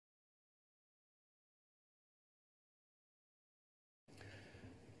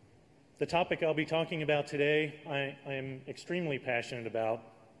The topic I'll be talking about today, I am extremely passionate about.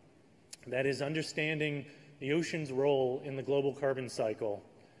 That is understanding the ocean's role in the global carbon cycle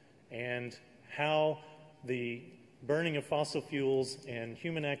and how the burning of fossil fuels and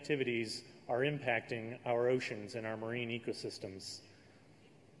human activities are impacting our oceans and our marine ecosystems.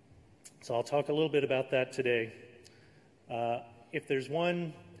 So I'll talk a little bit about that today. If there's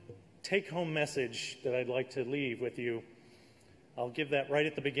one take-home message that I'd like to leave with you, I'll give that right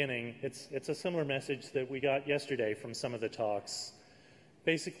at the beginning. It's a similar message that we got yesterday from some of the talks.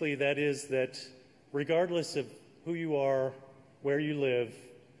 Basically, that is that regardless of who you are, where you live,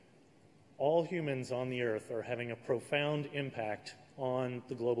 all humans on the earth are having a profound impact on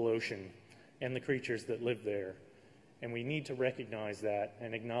the global ocean and the creatures that live there. And we need to recognize that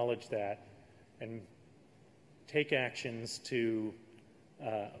and acknowledge that and take actions to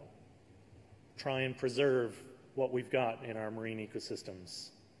try and preserve what we've got in our marine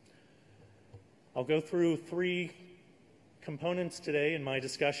ecosystems. I'll go through three components today in my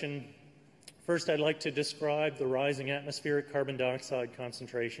discussion. First, I'd like to describe the rising atmospheric carbon dioxide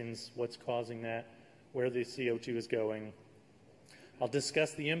concentrations, what's causing that, where the CO2 is going. I'll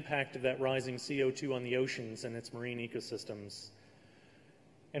discuss the impact of that rising CO2 on the oceans and its marine ecosystems.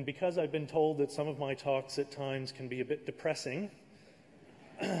 And because I've been told that some of my talks at times can be a bit depressing,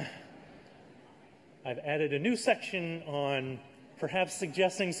 I've added a new section on perhaps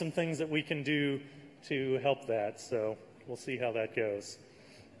suggesting some things that we can do to help that. So we'll see how that goes.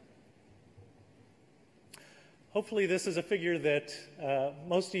 Hopefully this is a figure that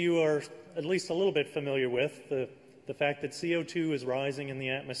most of you are at least a little bit familiar with, the fact that CO2 is rising in the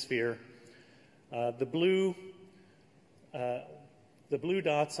atmosphere. The blue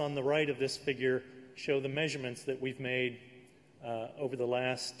dots on the right of this figure show the measurements that we've made over the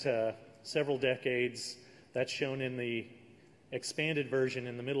last several decades. That's shown in the expanded version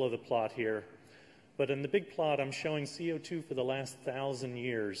in the middle of the plot here. But in the big plot, I'm showing CO2 for the last 1,000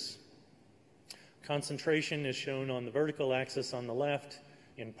 years. Concentration is shown on the vertical axis on the left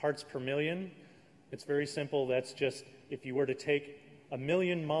in parts per million. It's very simple. That's just if you were to take 1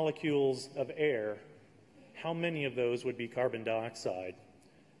 million molecules of air, how many of those would be carbon dioxide?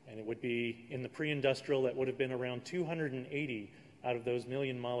 And it would be, in the pre-industrial, that would have been around 280 out of those 1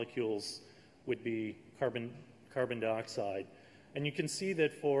 million molecules would be carbon dioxide. And you can see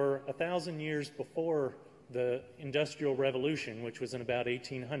that for 1,000 years before the Industrial Revolution, which was in about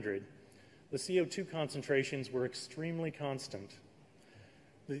 1800, the CO2 concentrations were extremely constant.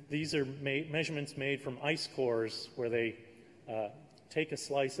 These are measurements made from ice cores where they take a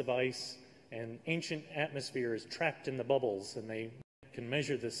slice of ice and ancient atmosphere is trapped in the bubbles, and they can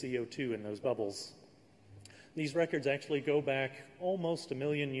measure the CO2 in those bubbles. These records actually go back almost 1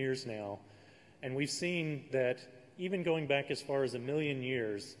 million years now, and we've seen that even going back as far as 1 million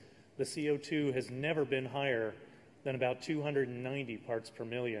years, the CO2 has never been higher than about 290 parts per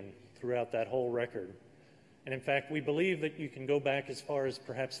million throughout that whole record. And in fact, we believe that you can go back as far as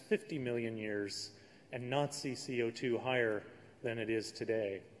perhaps 50 million years and not see CO2 higher than it is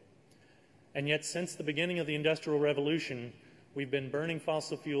today. And yet, since the beginning of the Industrial Revolution, we've been burning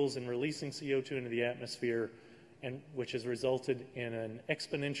fossil fuels and releasing CO2 into the atmosphere, and which has resulted in an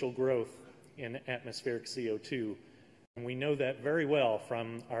exponential growth in atmospheric CO2. And we know that very well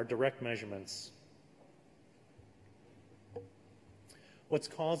from our direct measurements. What's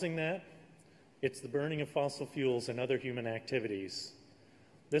causing that? It's the burning of fossil fuels and other human activities.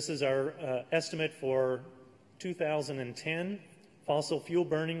 This is our estimate for 2010. Fossil fuel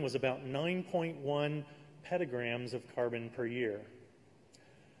burning was about 9.1 petagrams of carbon per year.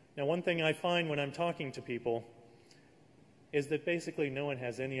 Now, one thing I find when I'm talking to people is that basically no one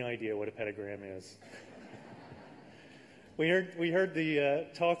has any idea what a petagram is. We heard the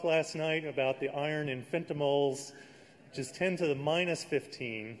talk last night about the iron in femtomoles, which is 10 to the minus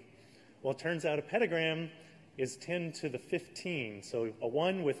 15. Well, it turns out a petagram is 10 to the 15, so a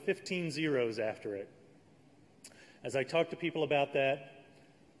 1 with 15 zeros after it. As I talk to people about that,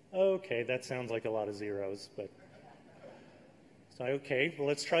 okay, that sounds like a lot of zeros, but so okay, well,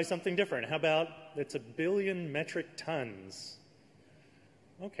 let's try something different. How about it's 1 billion metric tons?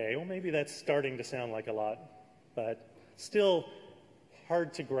 Okay, well, maybe that's starting to sound like a lot, but still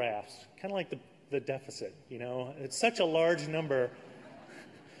hard to grasp, kind of like the deficit, you know? It's such a large number.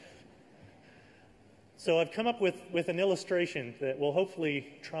 So I've come up with an illustration that will hopefully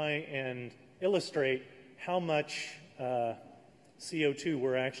try and illustrate how much CO2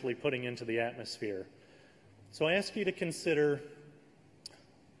 we're actually putting into the atmosphere. So I ask you to consider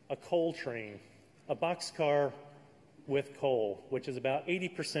a coal train, a boxcar with coal, which is about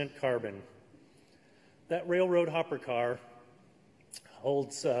 80% carbon. That railroad hopper car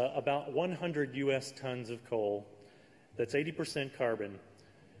holds about 100 U.S. tons of coal. That's 80% carbon.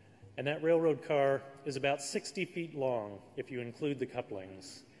 And that railroad car is about 60 feet long if you include the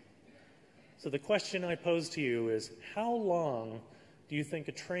couplings. So the question I pose to you is, how long do you think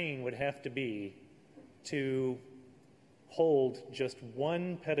a train would have to be to hold just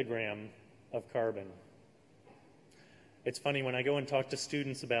 1 petagram of carbon? It's funny, when I go and talk to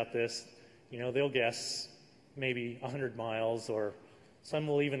students about this, you know, they'll guess maybe 100 miles, or some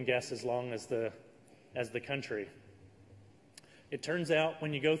will even guess as long as the country. It turns out,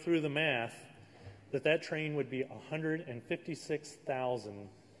 when you go through the math, that train would be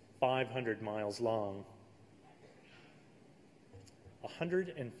 156,500 miles long.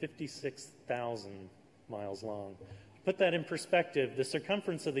 156,000 miles long. To put that in perspective, the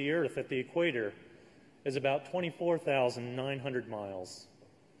circumference of the Earth at the equator is about 24,900 miles.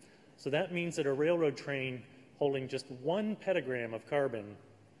 So that means that a railroad train holding just 1 petagram of carbon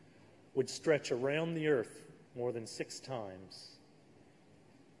would stretch around the Earth more than 6 times.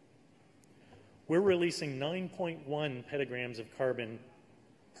 We're releasing 9.1 petagrams of carbon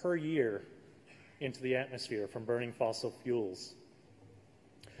per year into the atmosphere from burning fossil fuels.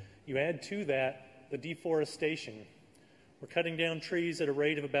 You add to that the deforestation. We're cutting down trees at a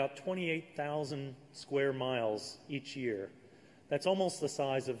rate of about 28,000 square miles each year. That's almost the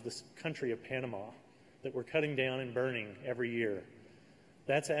size of the country of Panama that we're cutting down and burning every year.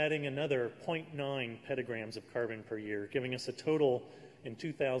 That's adding another 0.9 petagrams of carbon per year, giving us a total in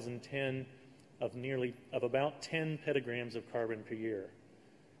 2010 of about 10 petagrams of carbon per year.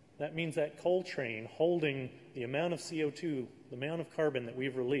 That means that coal train holding the amount of CO2, the amount of carbon that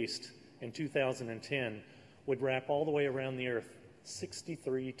we've released in 2010, would wrap all the way around the Earth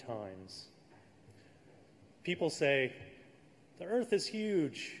 63 times. People say, the Earth is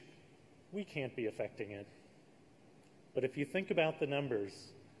huge, we can't be affecting it. But if you think about the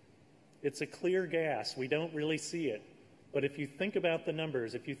numbers, it's a clear gas, we don't really see it. But if you think about the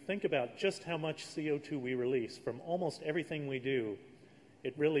numbers, if you think about just how much CO2 we release from almost everything we do,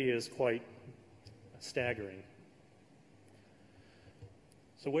 it really is quite staggering.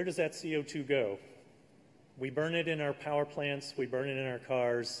 So where does that CO2 go? We burn it in our power plants, we burn it in our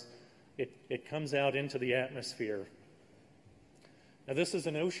cars, it comes out into the atmosphere. Now, this is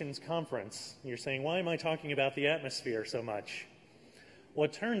an oceans conference. You're saying, why am I talking about the atmosphere so much? Well,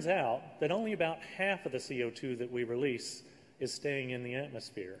 it turns out that only about half of the CO2 that we release is staying in the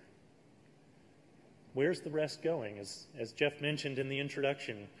atmosphere. Where's the rest going? As Jeff mentioned in the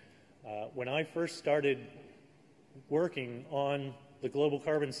introduction, when I first started working on the global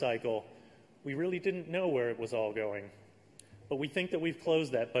carbon cycle, we really didn't know where it was all going. But we think that we've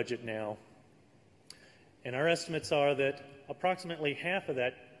closed that budget now. And our estimates are that approximately half of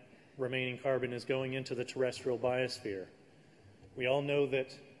that remaining carbon is going into the terrestrial biosphere. We all know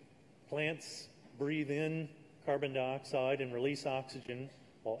that plants breathe in carbon dioxide and release oxygen,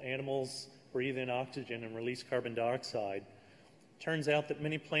 while animals breathe in oxygen and release carbon dioxide. Turns out that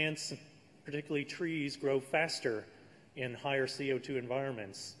many plants, particularly trees, grow faster in higher CO2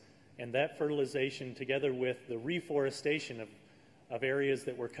 environments. And that fertilization, together with the reforestation of areas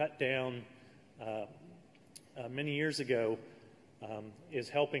that were cut down many years ago, is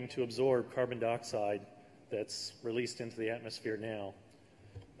helping to absorb carbon dioxide that's released into the atmosphere now.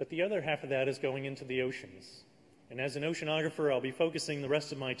 But the other half of that is going into the oceans. And as an oceanographer, I'll be focusing the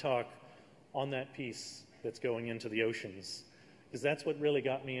rest of my talk on that piece that's going into the oceans. Because that's what really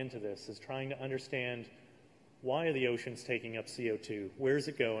got me into this, is trying to understand, why are the oceans taking up CO2? Where is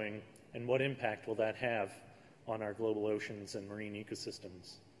it going? And what impact will that have on our global oceans and marine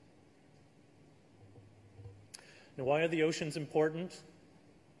ecosystems? Now, why are the oceans important?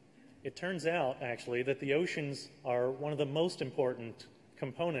 It turns out, actually, that the oceans are one of the most important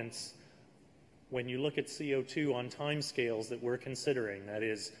components when you look at CO2 on time scales that we're considering, that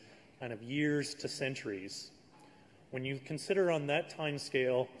is, kind of years to centuries. When you consider on that time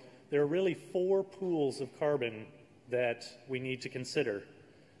scale, there are really 4 pools of carbon that we need to consider.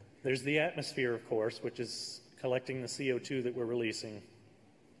 There's the atmosphere, of course, which is collecting the CO2 that we're releasing.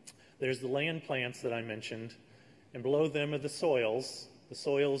 There's the land plants that I mentioned, and below them are the soils. The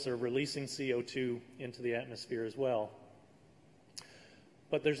soils are releasing CO2 into the atmosphere as well.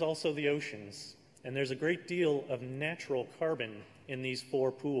 But there's also the oceans, and there's a great deal of natural carbon in these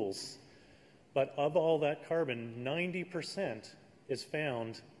 4 pools. But of all that carbon, 90% is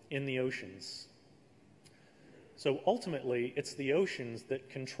found in the oceans. So ultimately, it's the oceans that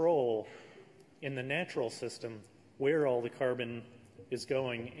control, in the natural system, where all the carbon is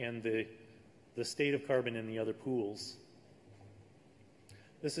going and the state of carbon in the other pools.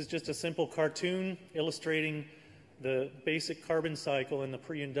 This is just a simple cartoon illustrating the basic carbon cycle in the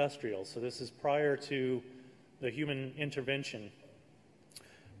pre-industrial. So this is prior to the human intervention.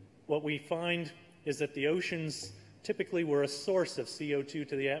 What we find is that the oceans typically were a source of CO2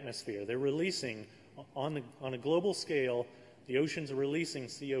 to the atmosphere. They're releasing, on a global scale, the oceans are releasing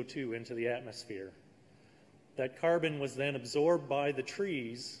CO2 into the atmosphere. That carbon was then absorbed by the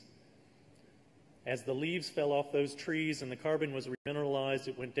trees. As the leaves fell off those trees and the carbon was remineralized,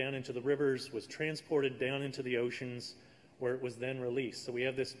 it went down into the rivers, was transported down into the oceans, where it was then released. So we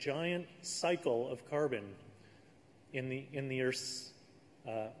have this giant cycle of carbon in the Earth's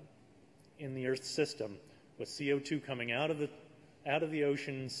system, with CO2 coming out of the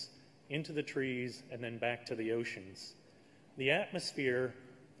oceans into the trees and then back to the oceans. The atmosphere,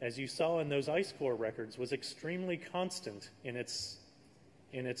 as you saw in those ice core records, was extremely constant in its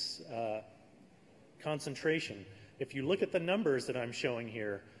concentration. If you look at the numbers that I'm showing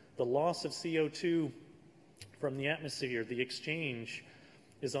here, the loss of CO2 from the atmosphere, the exchange,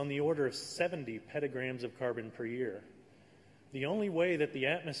 is on the order of 70 petagrams of carbon per year. The only way that the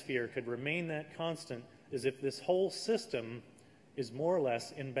atmosphere could remain that constant is if this whole system is more or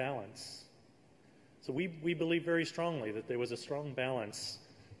less in balance. So we believe very strongly that there was a strong balance,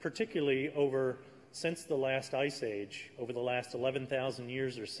 particularly since the last ice age, over the last 11,000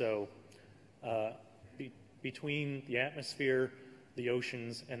 years or so, between the atmosphere, the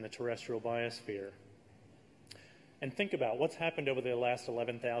oceans, and the terrestrial biosphere. And think about what's happened over the last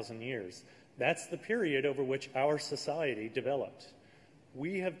 11,000 years. That's the period over which our society developed.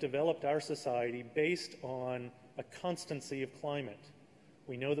 We have developed our society based on a constancy of climate.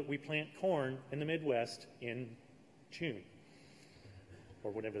 We know that we plant corn in the Midwest in June, or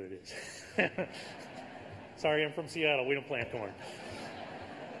whatever it is. Sorry, I'm from Seattle. We don't plant corn.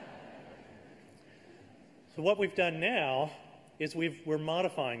 So what we've done now is we're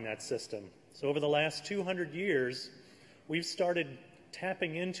modifying that system. So over the last 200 years, we've started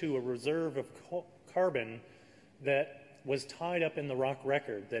tapping into a reserve of carbon that was tied up in the rock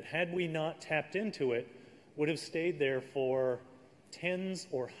record, that had we not tapped into it, would have stayed there for tens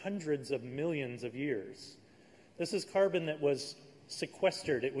or hundreds of millions of years. This is carbon that was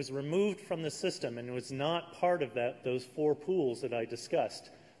sequestered. It was removed from the system and was not part of those four pools that I discussed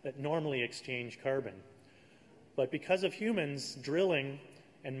that normally exchange carbon. But because of humans drilling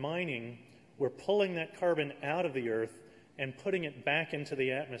and mining, we're pulling that carbon out of the earth and putting it back into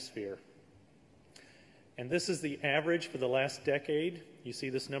the atmosphere. And this is the average for the last decade. You see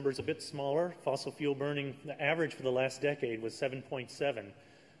this number is a bit smaller. Fossil fuel burning, the average for the last decade was 7.7.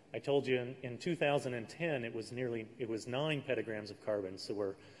 I told you in 2010 it was 9 petagrams of carbon, so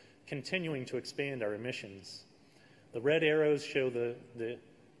we're continuing to expand our emissions. The red arrows show the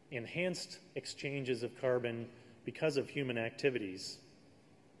enhanced exchanges of carbon because of human activities.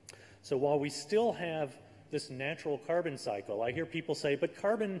 So while we still have this natural carbon cycle, I hear people say, but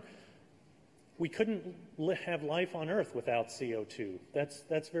carbon, we couldn't have life on Earth without CO2.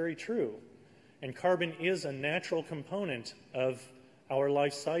 That's very true. And carbon is a natural component of our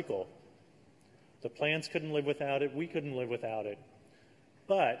life cycle. The plants couldn't live without it, we couldn't live without it.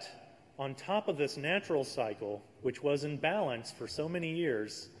 But on top of this natural cycle, which was in balance for so many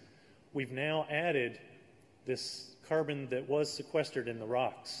years, we've now added this carbon that was sequestered in the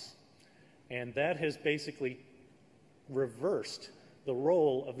rocks. And that has basically reversed the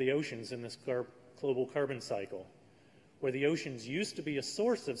role of the oceans in this global carbon cycle. Where the oceans used to be a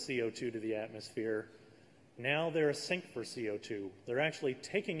source of CO2 to the atmosphere, now they're a sink for CO2. They're actually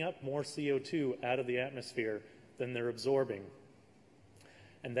taking up more CO2 out of the atmosphere than they're absorbing.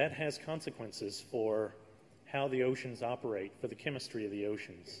 And that has consequences for how the oceans operate, for the chemistry of the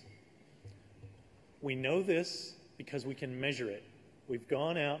oceans. We know this because we can measure it. We've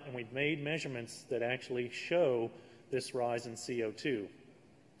gone out and we've made measurements that actually show this rise in CO2.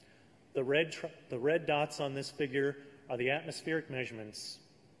 The red dots on this figure are the atmospheric measurements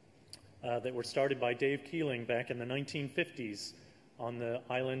that were started by Dave Keeling back in the 1950s on the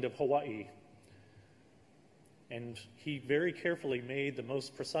island of Hawaii. And he very carefully made the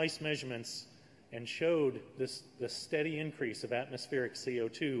most precise measurements and showed this steady increase of atmospheric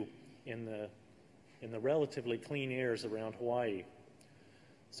CO2 in the relatively clean airs around Hawaii.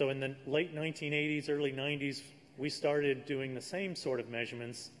 So in the late 1980s, early 90s, we started doing the same sort of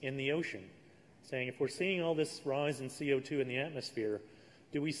measurements in the ocean, saying if we're seeing all this rise in CO2 in the atmosphere,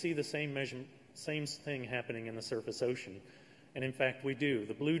 do we see the same thing happening in the surface ocean? And in fact, we do.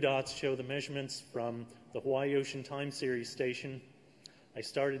 The blue dots show the measurements from the Hawaii Ocean Time Series station. I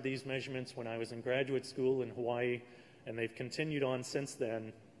started these measurements when I was in graduate school in Hawaii, and they've continued on since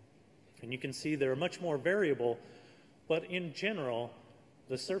then. And you can see they're much more variable, but in general,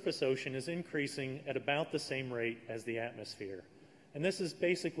 the surface ocean is increasing at about the same rate as the atmosphere. And this is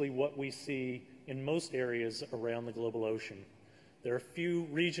basically what we see in most areas around the global ocean. There are a few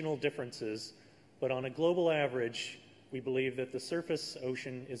regional differences, but on a global average, we believe that the surface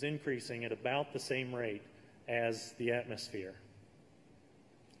ocean is increasing at about the same rate as the atmosphere.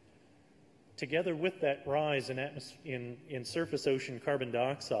 Together with that rise in surface ocean carbon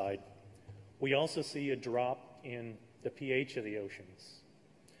dioxide, we also see a drop in the pH of the oceans.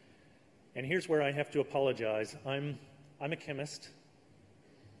 And here's where I have to apologize. I'm a chemist,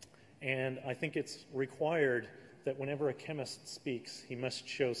 and I think it's required that whenever a chemist speaks, he must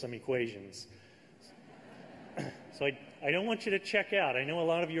show some equations. So I don't want you to check out. I know a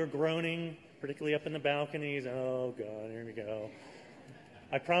lot of you are groaning, particularly up in the balconies. Oh, God, here we go.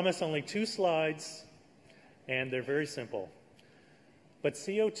 I promise only 2 slides, and they're very simple. But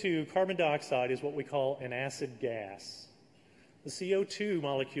CO2, carbon dioxide, is what we call an acid gas. The CO2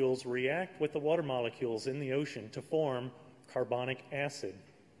 molecules react with the water molecules in the ocean to form carbonic acid.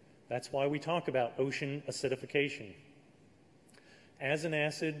 That's why we talk about ocean acidification. As an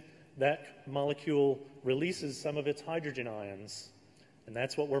acid, that molecule releases some of its hydrogen ions, and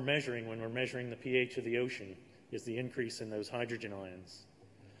that's what we're measuring when we're measuring the pH of the ocean, is the increase in those hydrogen ions.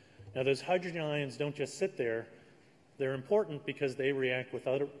 Now, those hydrogen ions don't just sit there. They're important because they react with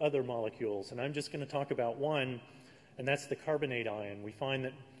other molecules, and I'm just going to talk about one, and that's the carbonate ion. We find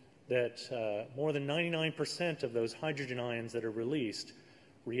that more than 99% of those hydrogen ions that are released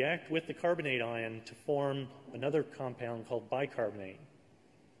react with the carbonate ion to form another compound called bicarbonate.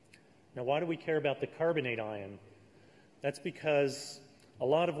 Now, why do we care about the carbonate ion? That's because a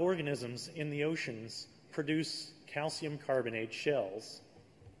lot of organisms in the oceans produce calcium carbonate shells.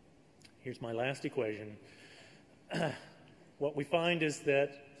 Here's my last equation. What we find is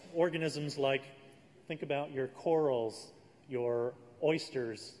that organisms like, think about your corals, your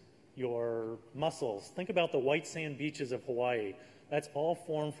oysters, your mussels. Think about the white sand beaches of Hawaii. That's all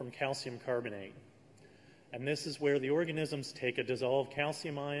formed from calcium carbonate. And this is where the organisms take a dissolved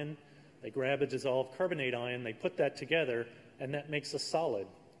calcium ion, they grab a dissolved carbonate ion, they put that together, and that makes a solid.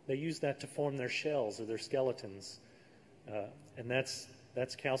 They use that to form their shells or their skeletons. And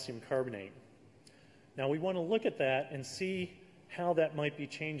that's calcium carbonate. Now we want to look at that and see how that might be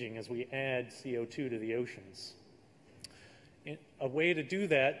changing as we add CO2 to the oceans. A way to do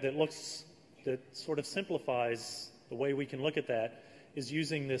that that sort of simplifies the way we can look at that is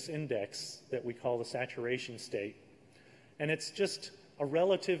using this index that we call the saturation state. And it's just a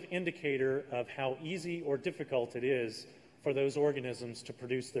relative indicator of how easy or difficult it is for those organisms to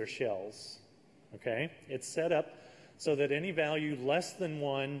produce their shells. Okay? It's set up so that any value less than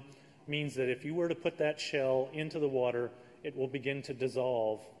 1 means that if you were to put that shell into the water, it will begin to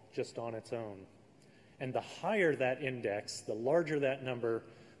dissolve just on its own. And the higher that index, the larger that number,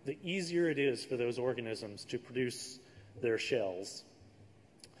 the easier it is for those organisms to produce their shells.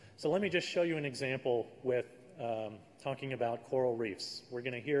 So let me just show you an example with talking about coral reefs. We're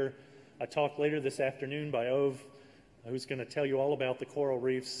going to hear a talk later this afternoon by Ove, who's going to tell you all about the coral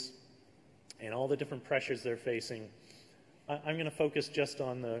reefs and all the different pressures they're facing. I'm going to focus just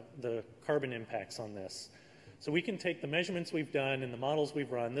on the carbon impacts on this. So we can take the measurements we've done and the models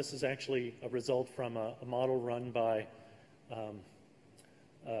we've run. This is actually a result from a model run by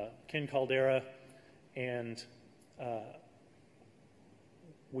Ken Caldera, and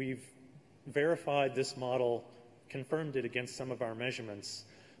we've verified this model, confirmed it against some of our measurements.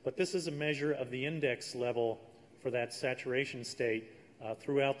 But this is a measure of the index level for that saturation state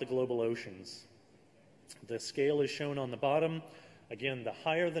throughout the global oceans. The scale is shown on the bottom. Again, the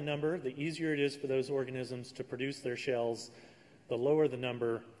higher the number, the easier it is for those organisms to produce their shells. The lower the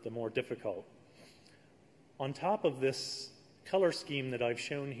number, the more difficult. On top of this color scheme that I've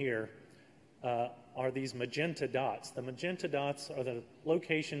shown here are these magenta dots. The magenta dots are the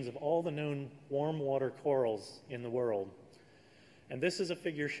locations of all the known warm water corals in the world. And this is a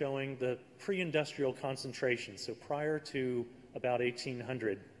figure showing the pre-industrial concentration, so prior to about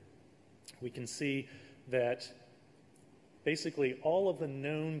 1800. We can see that basically all of the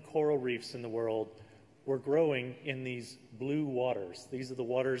known coral reefs in the world were growing in these blue waters. These are the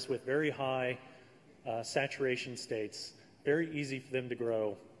waters with very high saturation states, very easy for them to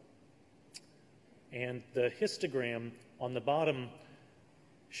grow. And the histogram on the bottom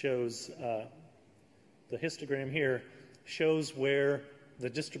shows, the histogram here shows where the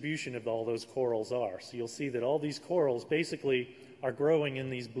distribution of all those corals are. So you'll see that all these corals basically are growing in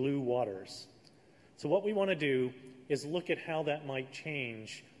these blue waters. So what we want to do is look at how that might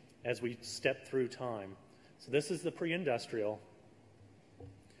change as we step through time. So this is the pre-industrial.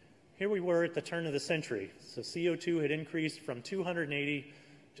 Here we were at the turn of the century. So CO2 had increased from 280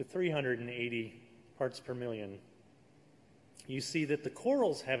 to 380 parts per million. You see that the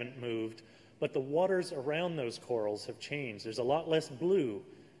corals haven't moved, but the waters around those corals have changed. There's a lot less blue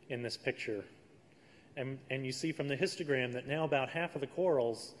in this picture. And you see from the histogram that now about half of the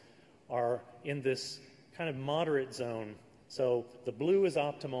corals are in this kind of moderate zone. So the blue is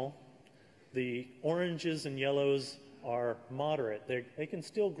optimal. The oranges and yellows are moderate. They can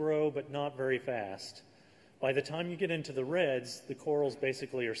still grow, but not very fast. By the time you get into the reds, the corals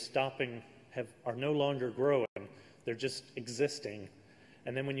basically are stopping, are no longer growing. They're just existing.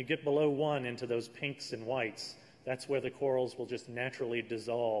 And then when you get below 1 into those pinks and whites, that's where the corals will just naturally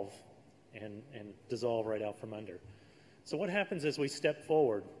dissolve and dissolve right out from under. So what happens as we step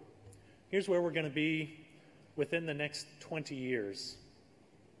forward? Here's where we're going to be within the next 20 years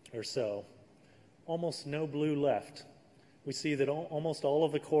or so. Almost no blue left. We see that almost all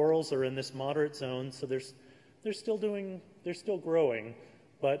of the corals are in this moderate zone, so they're still growing,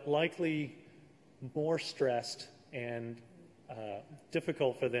 but likely more stressed and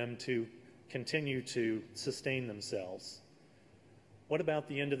difficult for them to continue to sustain themselves. What about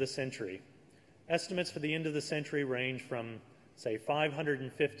the end of the century? Estimates for the end of the century range from, say,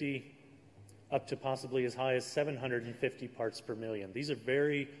 550 up to possibly as high as 750 parts per million. These are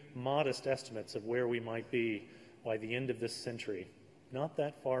very modest estimates of where we might be by the end of this century. Not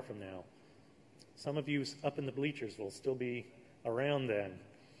that far from now. Some of you up in the bleachers will still be around then.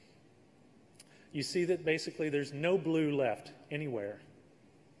 You see that basically there's no blue left anywhere.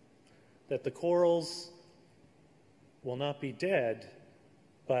 That the corals will not be dead,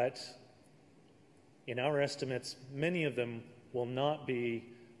 but in our estimates, many of them will not be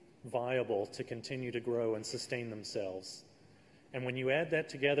viable to continue to grow and sustain themselves. And when you add that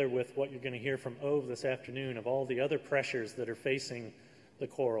together with what you're going to hear from Ove this afternoon of all the other pressures that are facing the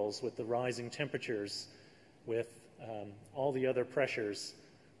corals with the rising temperatures, with all the other pressures,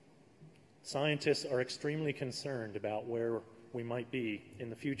 scientists are extremely concerned about where we might be in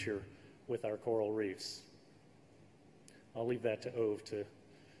the future with our coral reefs. I'll leave that to Ove to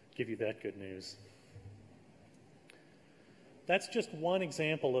give you that good news. That's just one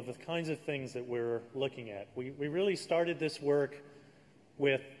example of the kinds of things that we're looking at. We really started this work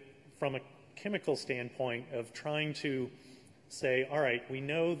from a chemical standpoint of trying to say, all right, we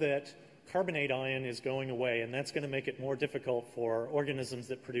know that carbonate ion is going away, and that's going to make it more difficult for organisms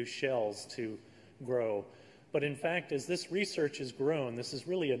that produce shells to grow. But in fact, as this research has grown, this is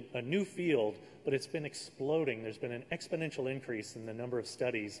really a new field, but it's been exploding. There's been an exponential increase in the number of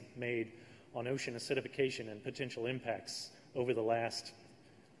studies made on ocean acidification and potential impacts over the last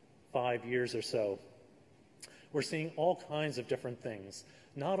 5 years or so. We're seeing all kinds of different things.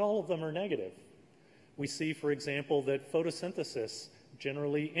 Not all of them are negative. We see, for example, that photosynthesis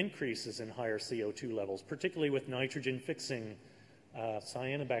generally increases in higher CO2 levels, particularly with nitrogen-fixing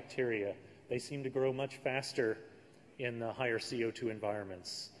cyanobacteria. They seem to grow much faster in the higher CO2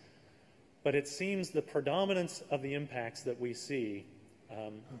 environments. But it seems the predominance of the impacts that we see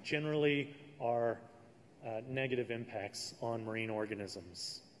generally are negative impacts on marine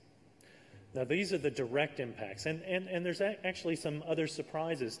organisms. Now, these are the direct impacts, and there's actually some other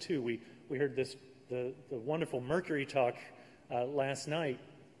surprises too. We heard the wonderful mercury talk last night.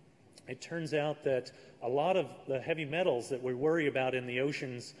 It turns out that a lot of the heavy metals that we worry about in the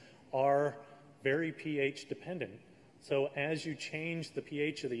oceans are very pH dependent. So as you change the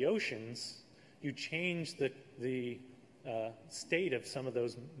pH of the oceans, you change the state of some of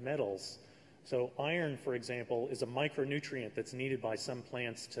those metals. So iron, for example, is a micronutrient that's needed by some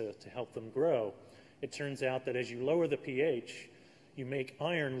plants to help them grow. It turns out that as you lower the pH, you make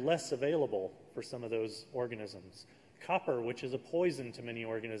iron less available for some of those organisms. Copper, which is a poison to many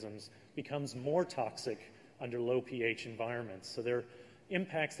organisms, becomes more toxic under low pH environments. So there are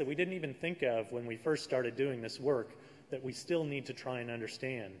impacts that we didn't even think of when we first started doing this work that we still need to try and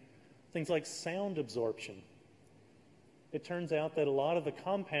understand. Things like sound absorption. It turns out that a lot of the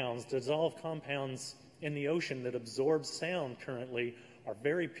compounds, dissolved compounds in the ocean that absorb sound currently are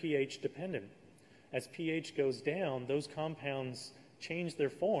very pH dependent. As pH goes down, those compounds change their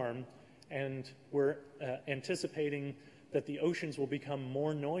form, and we're anticipating that the oceans will become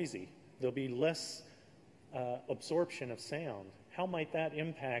more noisy. There'll be less absorption of sound. How might that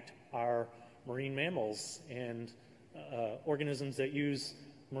impact our marine mammals and organisms that use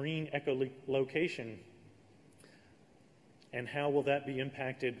marine echolocation? And how will that be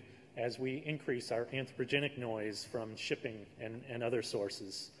impacted as we increase our anthropogenic noise from shipping and other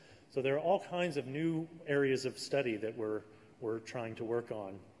sources? So there are all kinds of new areas of study that we're trying to work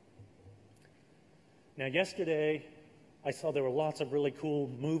on. Now, yesterday, I saw there were lots of really cool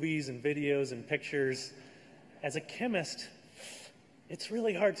movies and videos and pictures. As a chemist, it's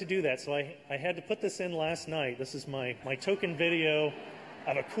really hard to do that, so I had to put this in last night. This is my token video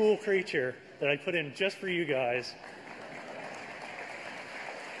of a cool creature that I put in just for you guys.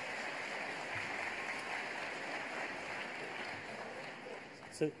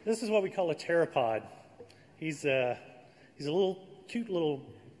 So this is what we call a pteropod. He's a cute little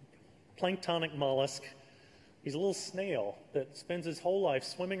planktonic mollusk. He's a little snail that spends his whole life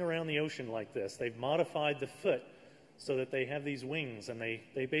swimming around the ocean like this. They've modified the foot so that they have these wings, and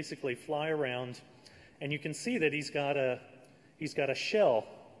they basically fly around. And you can see that he's got a shell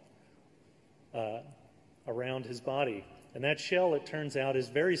around his body. And that shell, it turns out, is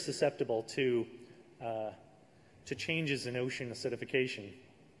very susceptible to changes in ocean acidification.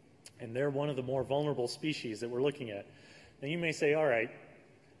 And they're one of the more vulnerable species that we're looking at. Now you may say, all right,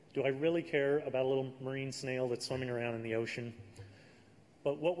 do I really care about a little marine snail that's swimming around in the ocean?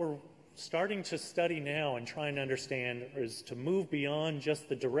 But what we're starting to study now and trying to understand is to move beyond just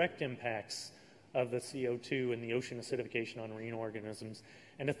the direct impacts of the CO2 and the ocean acidification on marine organisms,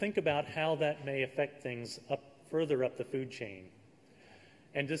 and to think about how that may affect things further up the food chain.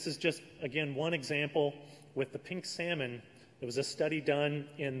 And this is just, again, one example with the pink salmon. There was a study done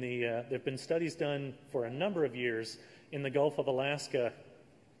there have been studies done for a number of years in the Gulf of Alaska,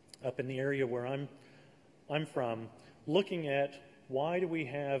 up in the area where I'm from, looking at why do we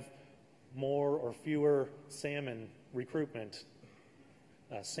have more or fewer salmon recruitment,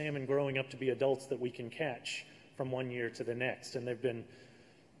 salmon growing up to be adults that we can catch from one year to the next. And there have been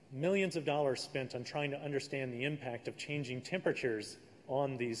millions of dollars spent on trying to understand the impact of changing temperatures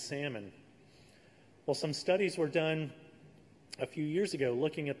on these salmon. Well, some studies were done a few years ago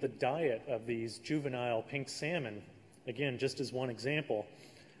looking at the diet of these juvenile pink salmon, again, just as one example,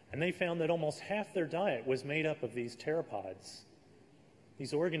 and they found that almost half their diet was made up of these pteropods,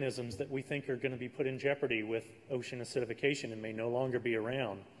 these organisms that we think are going to be put in jeopardy with ocean acidification and may no longer be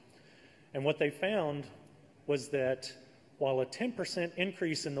around. And what they found was that while a 10%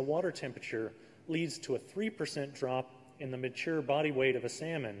 increase in the water temperature leads to a 3% drop in the mature body weight of a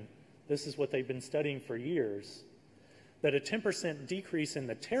salmon, this is what they've been studying for years, that a 10% decrease in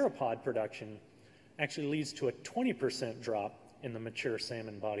the pteropod production actually leads to a 20% drop in the mature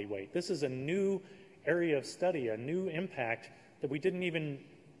salmon body weight. This is a new area of study, a new impact that we didn't even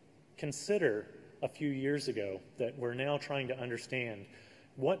consider a few years ago, that we're now trying to understand.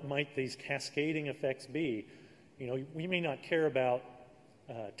 What might these cascading effects be? You know, we may not care about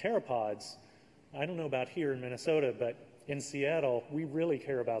pteropods. I don't know about here in Minnesota, but in Seattle, we really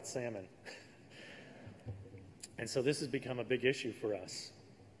care about salmon. And so this has become a big issue for us.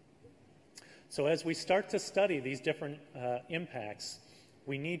 So as we start to study these different impacts,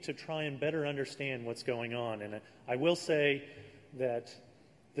 we need to try and better understand what's going on. And I will say that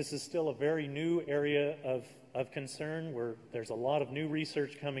this is still a very new area of concern, where there's a lot of new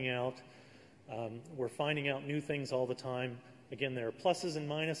research coming out. We're finding out new things all the time. Again, there are pluses and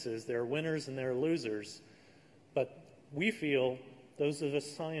minuses. There are winners and there are losers. But we feel, those of us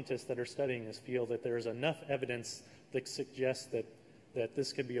scientists that are studying this feel, that there is enough evidence that suggests that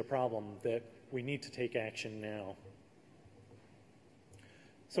this could be a problem, that we need to take action now.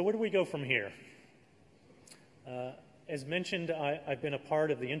 So where do we go from here? As mentioned, I've been a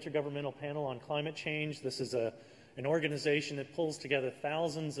part of the Intergovernmental Panel on Climate Change. This is an organization that pulls together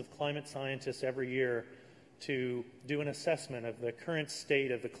thousands of climate scientists every year to do an assessment of the current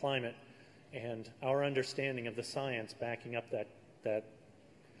state of the climate and our understanding of the science backing up that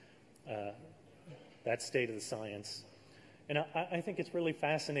state of the science. And I think it's really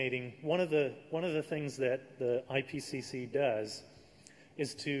fascinating. One of the things that the IPCC does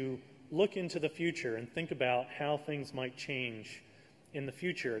is to look into the future and think about how things might change in the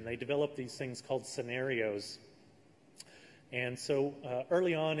future. And they develop these things called scenarios. And so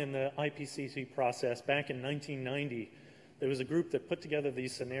early on in the IPCC process, back in 1990, there was a group that put together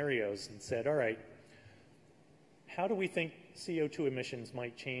these scenarios and said, all right, how do we think CO2 emissions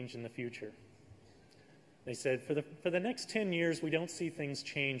might change in the future? They said, for the next 10 years, we don't see things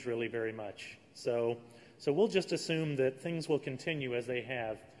change really very much. So we'll just assume that things will continue as they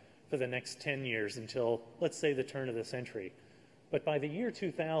have for the next 10 years until, let's say, the turn of the century. But by the year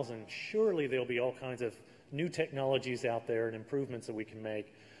 2000, surely there'll be all kinds of new technologies out there and improvements that we can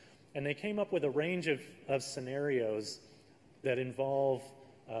make. And they came up with a range of scenarios that involve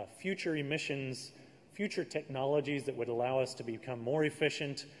future emissions, future technologies that would allow us to become more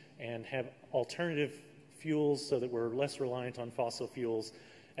efficient and have alternative fuels so that we're less reliant on fossil fuels.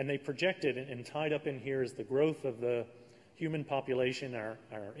 And they projected, and tied up in here is the growth of the human population, our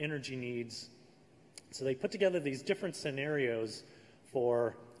energy needs. So they put together these different scenarios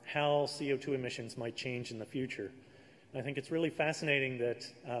for how CO2 emissions might change in the future. I think it's really fascinating that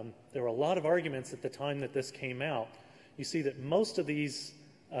there were a lot of arguments at the time that this came out. You see that most of these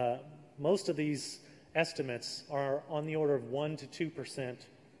estimates are on the order of 1 to 2%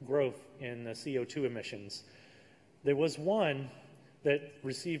 growth in the CO2 emissions. There was one that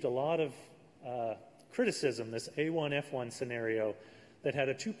received a lot of criticism, this A1F1 scenario, that had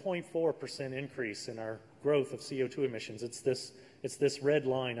a 2.4% increase in our growth of CO2 emissions. It's this red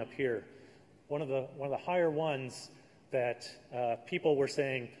line up here. One of the higher ones that people were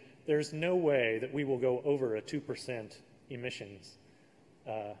saying, there's no way that we will go over a 2% emissions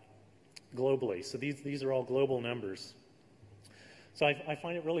globally. So these are all global numbers. So I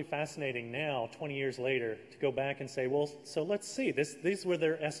find it really fascinating now, 20 years later, to go back and say, well, so let's see. These were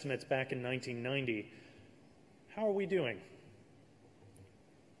their estimates back in 1990. How are we doing?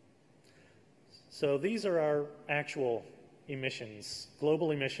 So these are our actual emissions,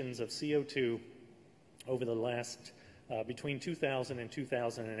 global emissions of CO2 over the last, between 2000 and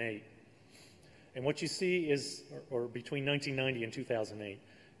 2008. And what you see is, or between 1990 and 2008.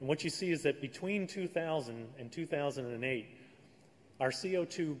 And what you see is that between 2000 and 2008, our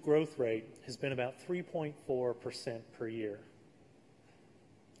CO2 growth rate has been about 3.4% per year.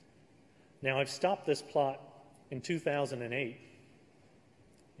 Now, I've stopped this plot in 2008.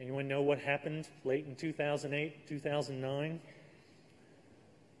 Anyone know what happened late in 2008, 2009?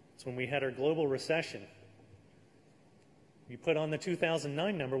 It's when we had our global recession. You put on the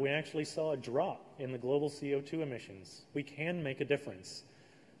 2009 number, we actually saw a drop in the global CO2 emissions. We can make a difference.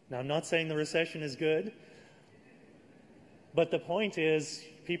 Now, I'm not saying the recession is good, but the point is,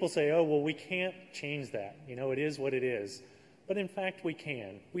 people say, oh, well, we can't change that. You know, it is what it is. But in fact, we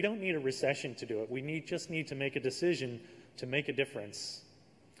can. We don't need a recession to do it. We just need to make a decision to make a difference.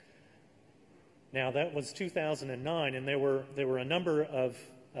 Now, that was 2009, and there were a number of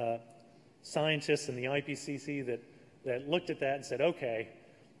scientists in the IPCC that looked at that and said, okay,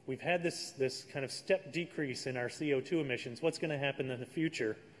 we've had this kind of step decrease in our CO2 emissions. What's going to happen in the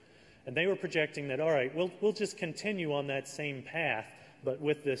future? And they were projecting that, all right, we'll just continue on that same path, but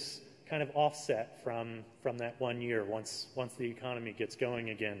with this kind of offset from that 1 year once the economy gets going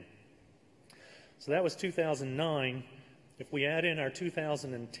again. So that was 2009. If we add in our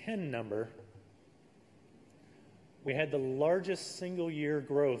 2010 number, we had the largest single-year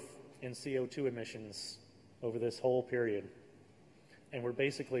growth in CO2 emissions over this whole period. And we're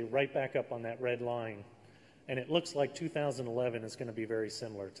basically right back up on that red line. And it looks like 2011 is going to be very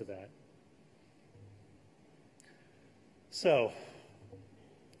similar to that. So,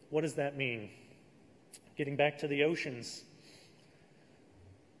 what does that mean? Getting back to the oceans,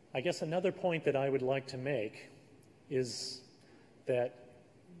 I guess another point that I would like to make is that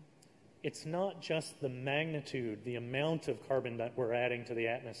it's not just the magnitude, the amount of carbon that we're adding to the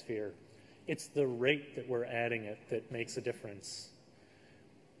atmosphere. It's the rate that we're adding it that makes a difference.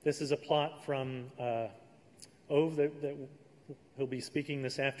 This is a plot from Ove that he'll be speaking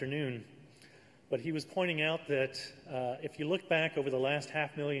this afternoon. But he was pointing out that if you look back over the last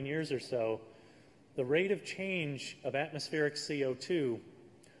 500,000 years or so, the rate of change of atmospheric CO2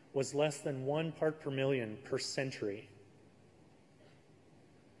 was less than 1 part per million per century.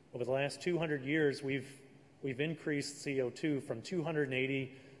 Over the last 200 years, we've increased CO2 from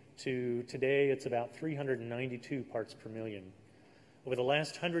 280 to today it's about 392 parts per million. Over the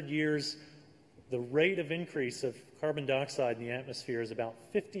last 100 years, the rate of increase of carbon dioxide in the atmosphere is about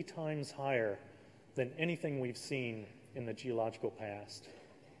 50 times higher than anything we've seen in the geological past.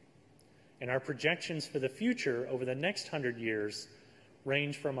 And our projections for the future over the next 100 years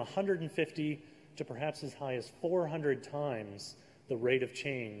range from 150 to perhaps as high as 400 times the rate of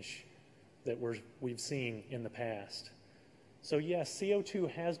change that we've seen in the past. So yes,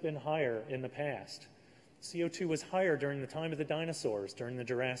 CO2 has been higher in the past. CO2 was higher during the time of the dinosaurs, during the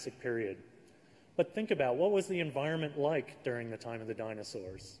Jurassic period. But think about, what was the environment like during the time of the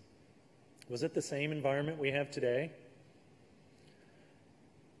dinosaurs? Was it the same environment we have today?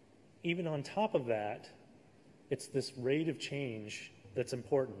 Even on top of that, it's this rate of change that's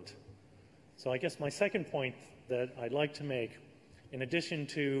important. So I guess my second point that I'd like to make, in addition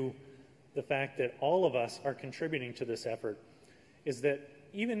to the fact that all of us are contributing to this effort, is that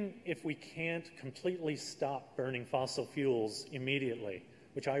even if we can't completely stop burning fossil fuels immediately,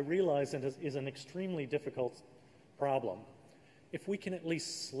 which I realize is an extremely difficult problem, if we can at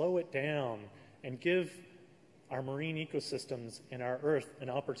least slow it down and give our marine ecosystems and our Earth an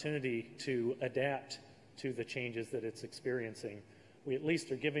opportunity to adapt to the changes that it's experiencing, we at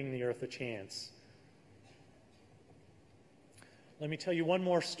least are giving the Earth a chance. Let me tell you one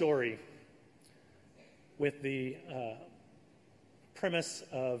more story with the premise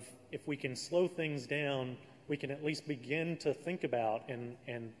of if we can slow things down we can at least begin to think about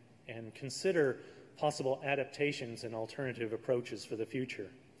and consider possible adaptations and alternative approaches for the future.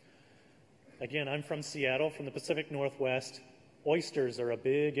 Again, I'm from Seattle, from the Pacific Northwest. Oysters are a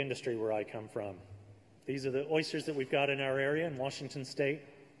big industry where I come from. These are the oysters that we've got in our area in Washington State.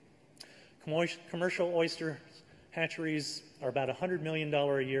 Commercial oyster hatcheries are about a $100 million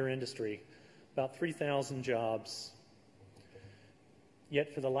a year industry, about 3,000 jobs.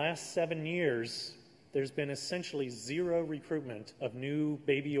 Yet for the last 7 years, there's been essentially zero recruitment of new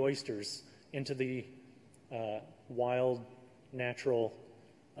baby oysters into the wild, natural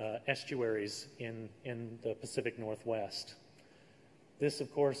estuaries in the Pacific Northwest. This,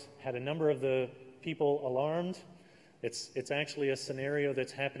 of course, had a number of the people alarmed. It's actually a scenario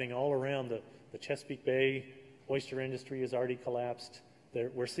that's happening all around. The Chesapeake Bay oyster industry has already collapsed.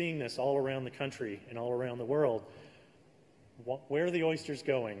 We're seeing this all around the country and all around the world. Where are the oysters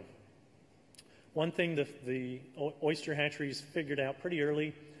going? One thing the oyster hatcheries figured out pretty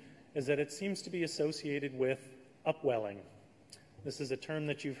early is that it seems to be associated with upwelling. This is a term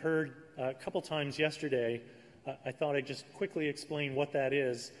that you've heard a couple times yesterday. I thought I'd just quickly explain what that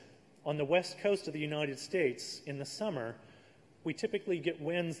is. On the west coast of the United States, in the summer, we typically get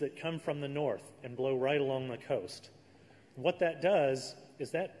winds that come from the north and blow right along the coast. What that does is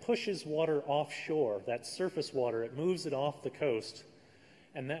that pushes water offshore, that surface water. It moves it off the coast,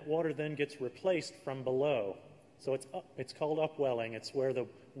 and that water then gets replaced from below. So it's called upwelling. It's where the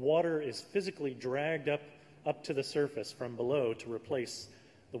water is physically dragged up to the surface from below to replace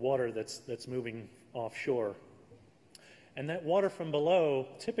the water that's moving offshore. And that water from below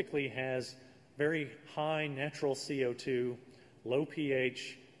typically has very high natural CO2, low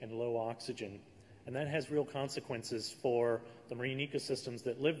pH, and low oxygen. And that has real consequences for the marine ecosystems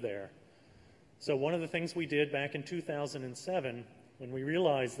that live there. So one of the things we did back in 2007, when we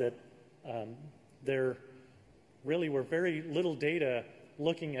realized that there really were very little data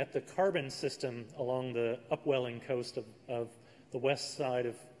looking at the carbon system along the upwelling coast of the west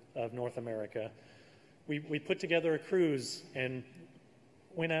side of North America, we put together a cruise and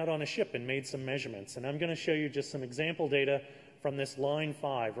went out on a ship and made some measurements. And I'm going to show you just some example data from this line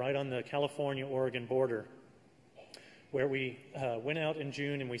 5, right on the California-Oregon border, where we went out in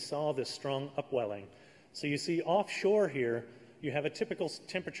June and we saw this strong upwelling. So you see offshore here, you have a typical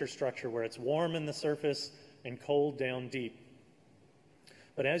temperature structure where it's warm in the surface and cold down deep.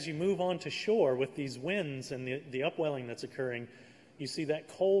 But as you move on to shore with these winds and the upwelling that's occurring, you see that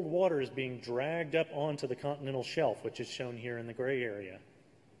cold water is being dragged up onto the continental shelf, which is shown here in the gray area.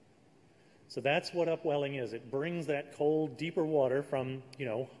 So that's what upwelling is. It brings that cold, deeper water from,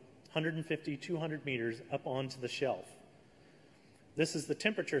 150, 200 meters up onto the shelf. This is the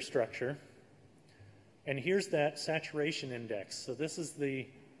temperature structure, and here's that saturation index. So this is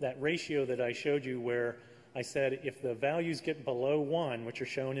that ratio that I showed you where I said if the values get below 1, which are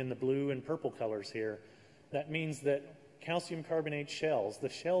shown in the blue and purple colors here, that means that calcium carbonate shells, the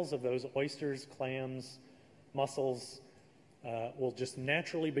shells of those oysters, clams, mussels, will just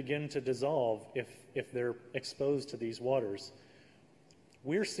naturally begin to dissolve if they're exposed to these waters.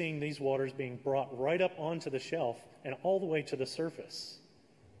 We're seeing these waters being brought right up onto the shelf and all the way to the surface.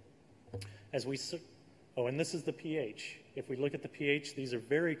 And this is the pH. If we look at the pH, these are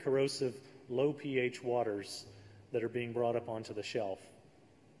very corrosive, low pH waters that are being brought up onto the shelf.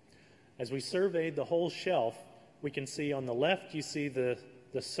 As we surveyed the whole shelf, we can see on the left, you see the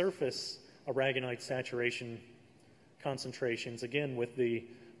surface aragonite saturation concentrations, again with the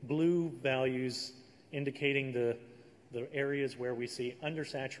blue values indicating the areas where we see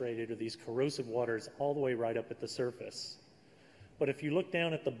undersaturated or these corrosive waters all the way right up at the surface. But if you look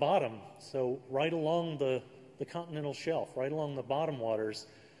down at the bottom, so right along the continental shelf, right along the bottom waters,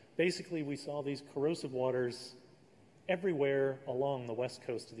 basically we saw these corrosive waters everywhere along the west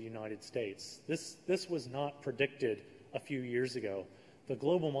coast of the United States. This was not predicted a few years ago. The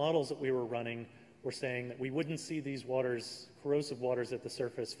global models that we were running were saying that we wouldn't see these waters, corrosive waters at the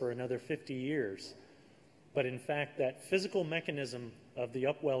surface for another 50 years. But in fact, that physical mechanism of the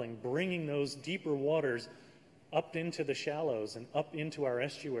upwelling, bringing those deeper waters up into the shallows and up into our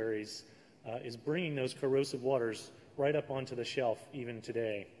estuaries, is bringing those corrosive waters right up onto the shelf even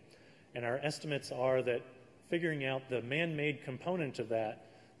today. And our estimates are that figuring out the man-made component of that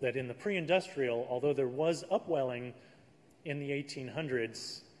in the pre-industrial, although there was upwelling in the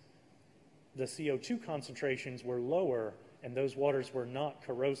 1800s, the CO2 concentrations were lower and those waters were not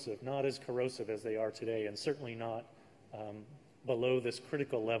corrosive, not as corrosive as they are today, and certainly not below this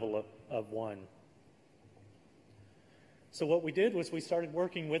critical level of 1. So what we did was we started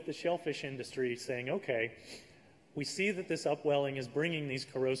working with the shellfish industry saying, okay, We see that this upwelling is bringing these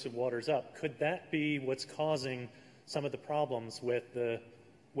corrosive waters up. Could that be what's causing some of the problems with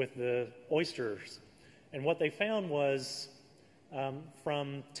the oysters? And what they found was,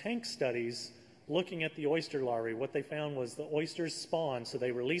 from tank studies, looking at the oyster larvae, what they found was the oysters spawn, so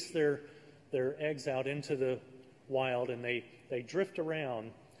they release their eggs out into the wild, and they drift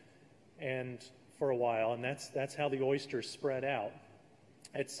around and for a while, and that's how the oysters spread out.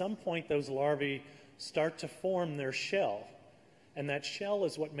 At some point, those larvae start to form their shell, and that shell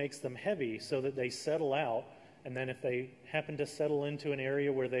is what makes them heavy so that they settle out, and then if they happen to settle into an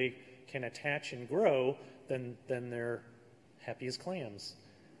area where they can attach and grow, then they're happy as clams.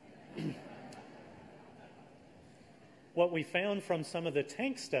 What we found from some of the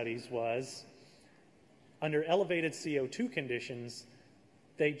tank studies was, under elevated CO2 conditions,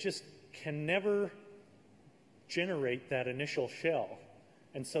 they just can never generate that initial shell.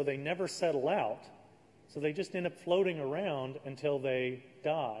 And so they never settle out. So they just end up floating around until they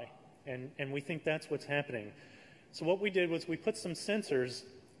die. And we think that's what's happening. So what we did was we put some sensors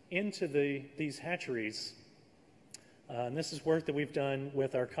into these hatcheries. And this is work that we've done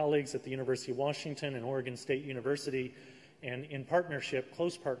with our colleagues at the University of Washington and Oregon State University, and in partnership,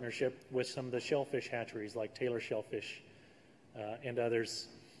 close partnership with some of the shellfish hatcheries like Taylor Shellfish and others.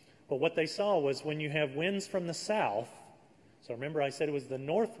 But what they saw was when you have winds from the south, so remember I said it was the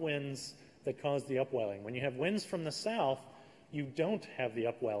north winds that caused the upwelling. When you have winds from the south, you don't have the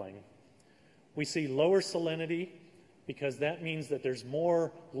upwelling. We see lower salinity because that means that there's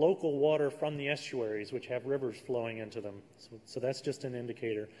more local water from the estuaries, which have rivers flowing into them. So that's just an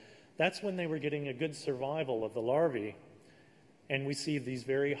indicator. That's when they were getting a good survival of the larvae. And we see these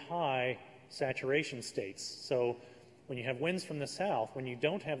very high saturation states. So when you have winds from the south, when you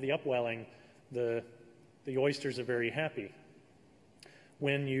don't have the upwelling, the oysters are very happy.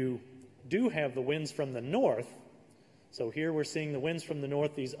 When you do have the winds from the north, so here we're seeing the winds from the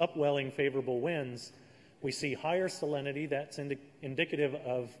north, these upwelling favorable winds, we see higher salinity. That's indicative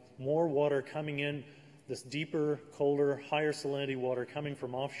of more water coming in, this deeper, colder, higher salinity water coming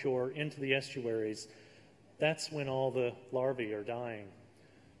from offshore into the estuaries. That's when all the larvae are dying.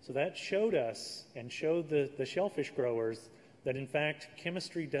 So that showed us and showed the shellfish growers that, in fact,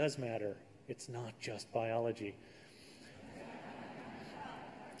 chemistry does matter. It's not just biology.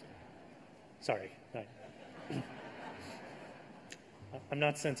 Sorry. I'm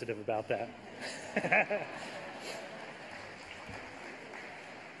not sensitive about that.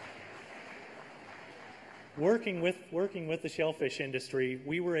 Working with the shellfish industry,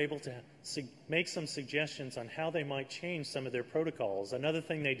 we were able to make some suggestions on how they might change some of their protocols. Another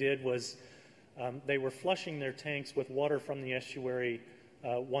thing they did was they were flushing their tanks with water from the estuary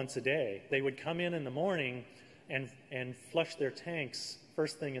once a day. They would come in the morning and flush their tanks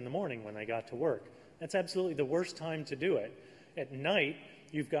first thing in the morning when they got to work. That's absolutely the worst time to do it. At night,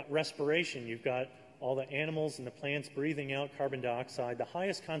 you've got respiration. You've got all the animals and the plants breathing out carbon dioxide. The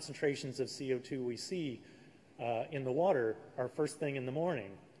highest concentrations of CO2 we see in the water are first thing in the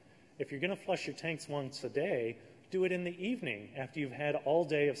morning. If you're going to flush your tanks once a day, do it in the evening after you've had all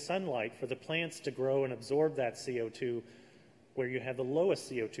day of sunlight for the plants to grow and absorb that CO2 where you have the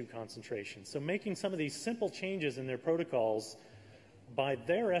lowest CO2 concentration. So making some of these simple changes in their protocols, by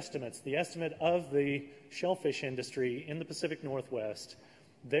their estimates, the estimate of the shellfish industry in the Pacific Northwest,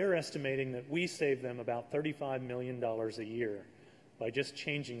 they're estimating that we save them about $35 million a year by just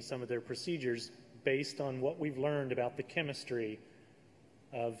changing some of their procedures based on what we've learned about the chemistry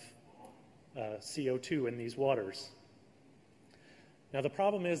of CO2 in these waters. Now the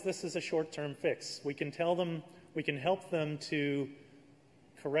problem is this is a short-term fix. We can tell them, we can help them to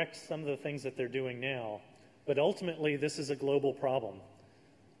correct some of the things that they're doing now, but ultimately this is a global problem.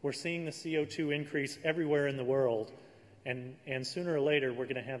 We're seeing the CO2 increase everywhere in the world, and sooner or later we're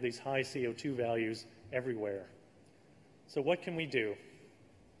going to have these high CO2 values everywhere. So what can we do?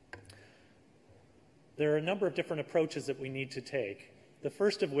 There are a number of different approaches that we need to take. The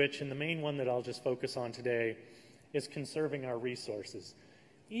first of which, and the main one that I'll just focus on today, is conserving our resources.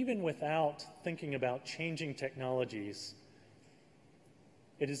 Even without thinking about changing technologies,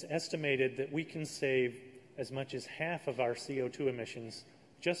 it is estimated that we can save as much as half of our CO2 emissions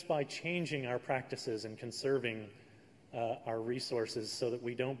just by changing our practices and conserving our resources so that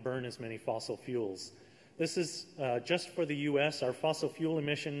we don't burn as many fossil fuels. This is just for the U.S. Our fossil fuel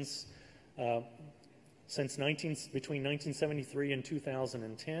emissions since between 1973 and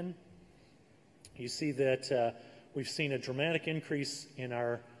 2010. You see that we've seen a dramatic increase in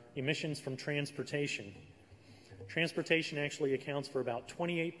our emissions from transportation. Transportation actually accounts for about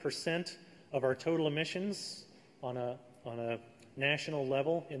 28% of our total emissions on a national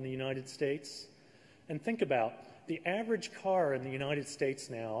level in the United States. And think about The average car in the United States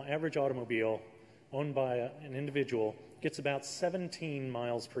now, average automobile owned by an individual, gets about 17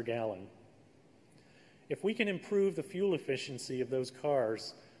 miles per gallon. If we can improve the fuel efficiency of those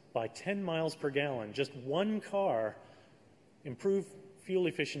cars by 10 miles per gallon, just one car, improve fuel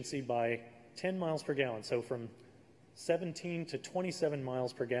efficiency by 10 miles per gallon, so from 17 to 27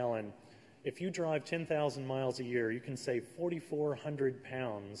 miles per gallon, if you drive 10,000 miles a year, you can save 4,400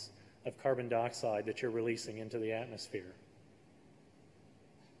 pounds of carbon dioxide that you're releasing into the atmosphere.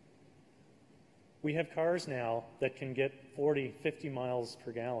 We have cars now that can get 40, 50 miles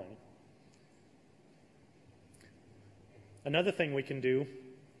per gallon. Another thing we can do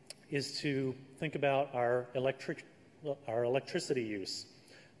is to think about our electricity use.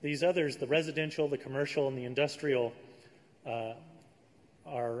 These others, the residential, the commercial, and the industrial,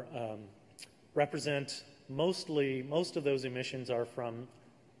 represent most of those emissions are from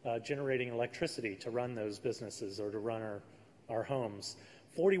generating electricity to run those businesses or to run our homes.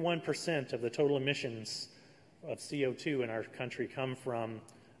 41% of the total emissions of CO2 in our country come from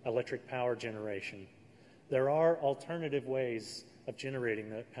electric power generation. There are alternative ways of generating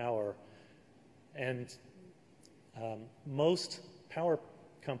that power, and most power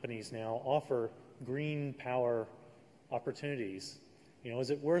companies now offer green power opportunities. You know,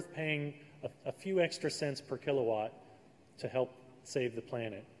 is it worth paying a few extra cents per kilowatt to help save the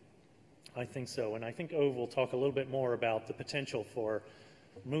planet? I think so, and I think Ove will talk a little bit more about the potential for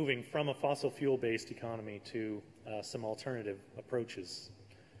moving from a fossil fuel-based economy to some alternative approaches.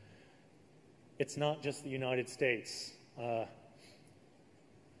 It's not just the United States.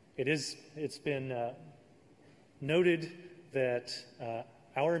 It's been noted that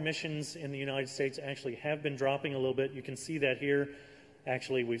our emissions in the United States actually have been dropping a little bit. You can see that here.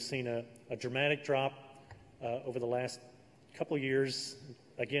 Actually, we've seen a dramatic drop over the last couple of years,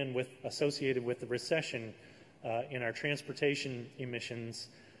 again, associated with the recession in our transportation emissions.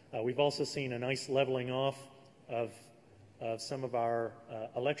 We've also seen a nice leveling off of some of our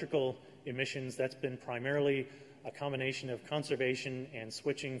electrical emissions. That's been primarily a combination of conservation and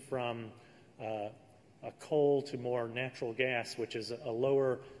switching from a coal to more natural gas, which is a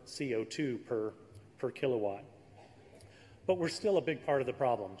lower CO2 per kilowatt. But we're still a big part of the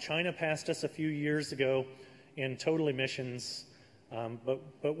problem. China passed us a few years ago in total emissions,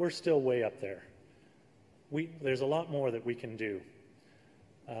 but we're still way up there. There's a lot more that we can do.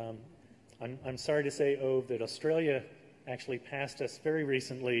 I'm sorry to say, Ove, that Australia actually passed us very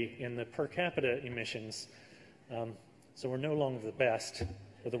recently in the per capita emissions. So we're no longer the best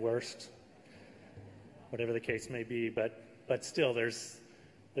or the worst, whatever the case may be, but still there's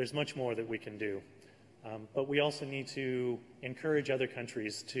much more that we can do. But we also need to encourage other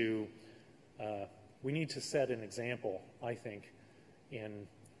countries to, we need to set an example, I think, in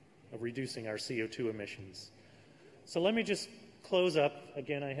reducing our CO2 emissions. So let me just close up.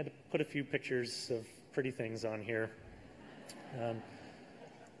 Again, I had to put a few pictures of pretty things on here.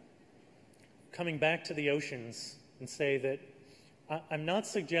 Coming back to the oceans and say that I'm not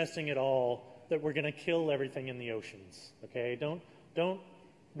suggesting at all that we're going to kill everything in the oceans, okay? Don't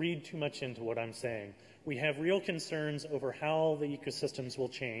read too much into what I'm saying. We have real concerns over how the ecosystems will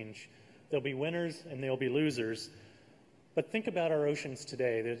change. There'll be winners and there'll be losers. But think about our oceans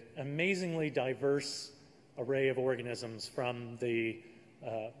today. There's an amazingly diverse array of organisms, from the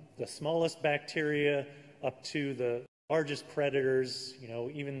smallest bacteria up to the largest predators, you know,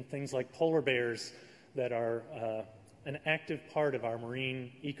 even things like polar bears that are an active part of our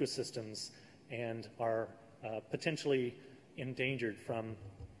marine ecosystems and are potentially endangered from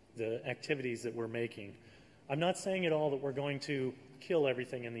the activities that we're making. I'm not saying at all that we're going to kill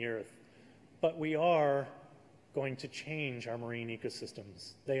everything in the earth, but we are going to change our marine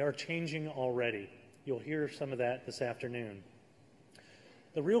ecosystems. They are changing already. You'll hear some of that this afternoon.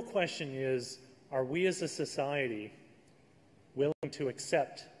 The real question is, are we as a society willing to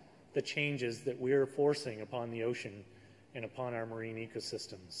accept the changes that we're forcing upon the ocean and upon our marine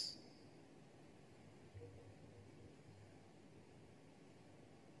ecosystems?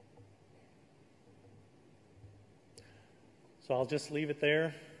 So I'll just leave it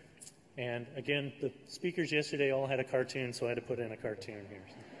there. And again, the speakers yesterday all had a cartoon, so I had to put in a cartoon here.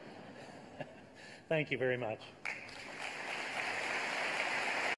 Thank you very much.